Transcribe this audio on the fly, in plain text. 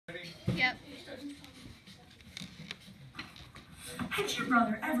Has your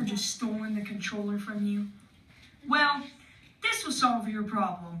brother ever just stolen the controller from you? Well, this will solve your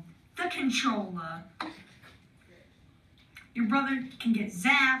problem. The controller. Your brother can get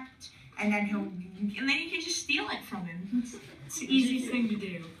zapped, and then you can just steal it from him. It's the easiest thing to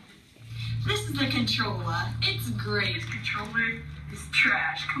do. This is the controller. It's great. This controller is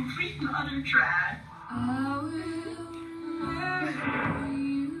trash. Complete and utter trash. I will marry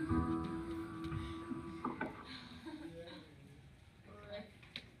you.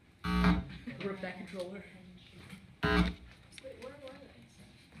 Rip that controller.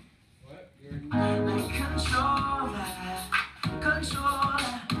 What? Like controller, controller,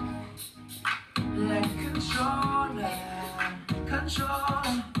 like controller,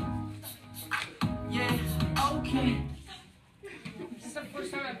 controller. Yeah, okay. This is the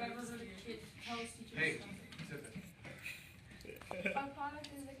first time I've ever heard a kid tell his teacher Hey, stuff. zip it. Our product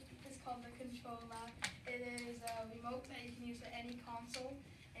is called the Controller. It is a remote that you can use with any console,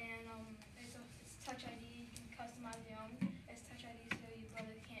 and it's Touch ID. You can customize your own. It's Touch ID, so your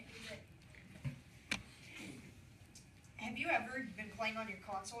brother can't use it. Have you ever been playing on your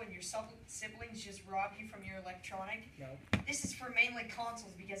console and your siblings just rob you from your electronic? No. This is for mainly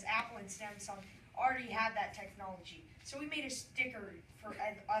consoles because Apple and Samsung already had that technology. So we made a sticker for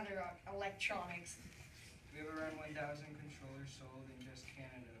other electronics. We have around 1,000 controllers sold in just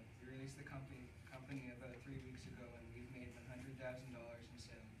Canada. We released the company about 3 weeks ago, and we've made $100,000 in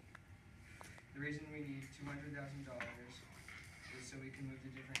sales. The reason we need $200,000 is so we can move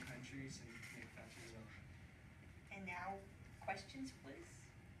to different countries and make factory work. And now, questions, please?